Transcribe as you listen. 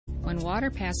When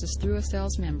water passes through a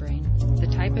cell's membrane, the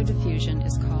type of diffusion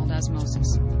is called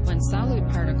osmosis. When solute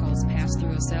particles pass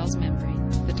through a cell's membrane,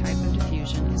 the type of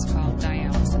diffusion is called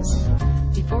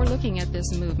dialysis. Before looking at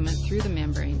this movement through the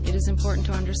membrane, it is important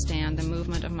to understand the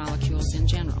movement of molecules in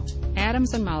general.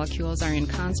 Atoms and molecules are in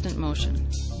constant motion.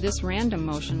 This random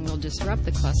motion will disrupt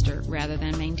the cluster rather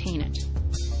than maintain it.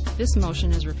 This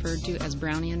motion is referred to as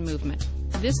Brownian movement.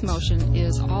 This motion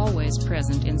is always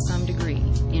present in some degree,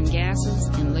 in gases,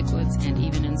 in liquids, and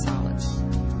even in solids.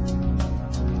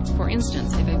 For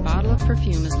instance, if a bottle of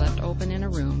perfume is left open in a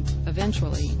room,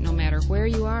 eventually, no matter where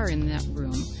you are in that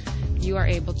room, you are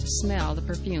able to smell the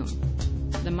perfume.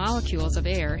 The molecules of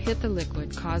air hit the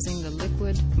liquid, causing the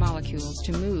liquid molecules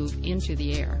to move into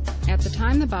the air. At the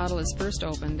time the bottle is first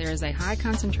opened, there is a high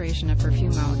concentration of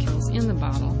perfume molecules in the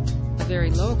bottle, a very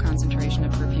low concentration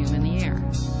of perfume in the air.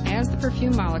 As the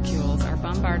perfume molecules are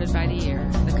bombarded by the air,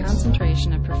 the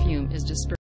concentration of perfume is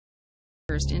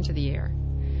dispersed into the air.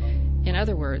 In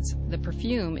other words, the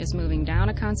perfume is moving down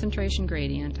a concentration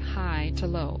gradient, high to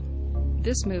low.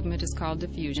 This movement is called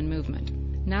diffusion movement.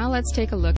 Now let's take a look